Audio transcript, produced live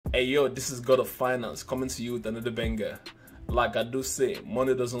Hey yo, this is God of Finance coming to you with another banger. Like I do say,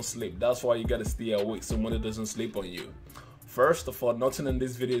 money doesn't sleep. That's why you gotta stay awake so money doesn't sleep on you. First of all, nothing in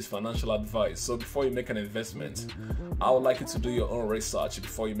this video is financial advice. So before you make an investment, I would like you to do your own research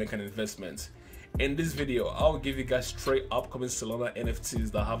before you make an investment. In this video, I will give you guys 3 upcoming Solana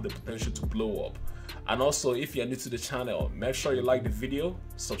NFTs that have the potential to blow up. And also, if you're new to the channel, make sure you like the video,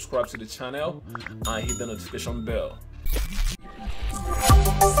 subscribe to the channel, and hit the notification bell.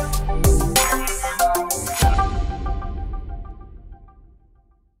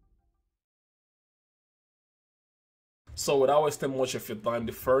 So without wasting much of your time,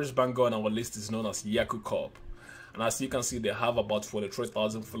 the first banger on our list is known as Yaku Corp. And as you can see, they have about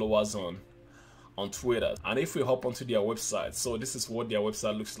 43,000 followers on Twitter. And if we hop onto their website, so this is what their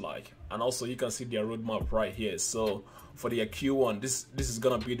website looks like. And also you can see their roadmap right here. So for their Q1, this is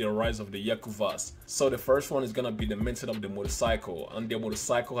gonna be the rise of the Yakuverse. So the first one is gonna be the minting of the motorcycle, and their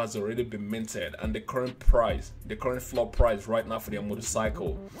motorcycle has already been minted, and the current floor price right now for their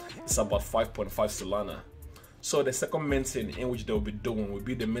motorcycle is about 5.5 Solana. So the second minting in which they will be doing will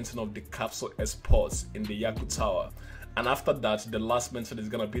be the minting of the capsule exports in the Yaku Tower. And after that, the last minting is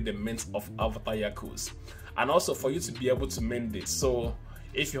going to be the mint of avatar Yakus. And also for you to be able to mint this, so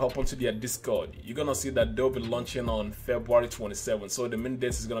if you hop onto their Discord, you're going to see that they'll be launching on February 27. So the mint date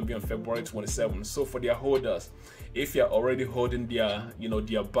is going to be on February 27. So for their holders, if you're already holding their,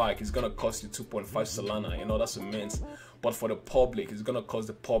 their bag, it's going to cost you 2.5 Solana in order to mint. But for the public, it's going to cost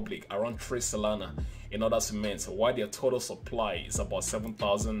the public around 3 Solana in order to mint. While their total supply is about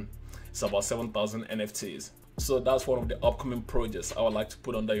 7,000 NFTs. So that's one of the upcoming projects I would like to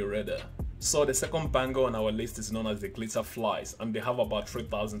put under your radar. So the second banger on our list is known as the Glitterflies, and they have about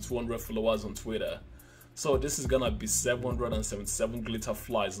 3,200 followers on Twitter. So this is gonna be 777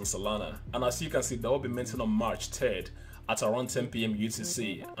 Glitterflies on Solana. And as you can see, they will be minting on March 3rd at around 10 PM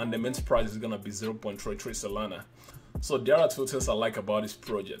UTC, and the mint price is gonna be 0.33 Solana. So there are 2 things I like about this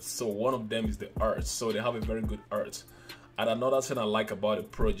project. So one of them is the art. So they have a very good art. And another thing I like about the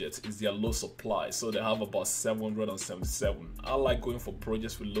project is their low supply. So they have about 777. I like going for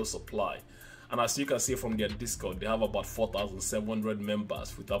projects with low supply. And as you can see from their Discord, they have about 4,700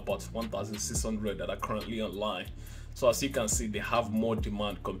 members with about 1,600 that are currently online. So as you can see, they have more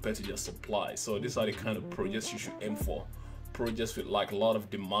demand compared to their supply. So these are the kind of projects you should aim for. Projects with like a lot of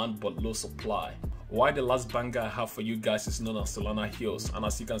demand but low supply. Why the last banger I have for you guys is known as Solana Hills, and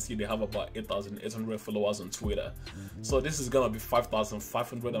as you can see, they have about 8,800 followers on Twitter. So this is gonna be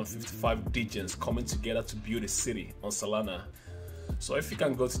 5,555 DJs coming together to build a city on Solana. So if you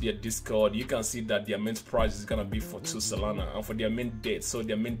can go to their Discord, you can see that their mint price is gonna be for 2 Solana, and for their mint date, so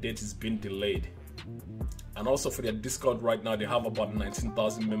their mint date is being delayed. And also for their Discord right now, they have about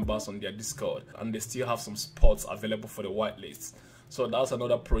 19,000 members on their Discord, and they still have some spots available for the whitelist. So that's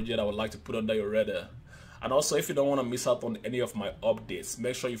another project I would like to put under your radar. And also, if you don't want to miss out on any of my updates,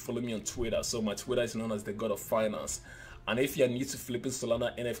 make sure you follow me on Twitter. So my Twitter is known as the God of Finance. And if you're new to flipping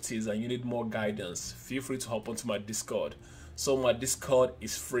Solana NFTs and you need more guidance, feel free to hop onto my Discord. So my Discord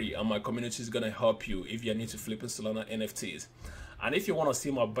is free, and my community is going to help you if you're new to flipping Solana NFTs. And if you want to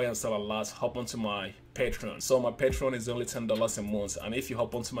see my buy and sell alerts, hop onto my Patreon. So my Patreon is only $10 a month. And if you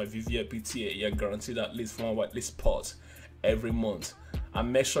hop onto my VVIP tier, you're guaranteed at least 1 whitelist spot every month.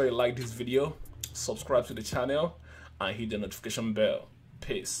 And make sure you like this video, subscribe to the channel, and hit the notification bell.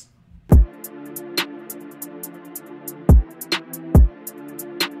 Peace.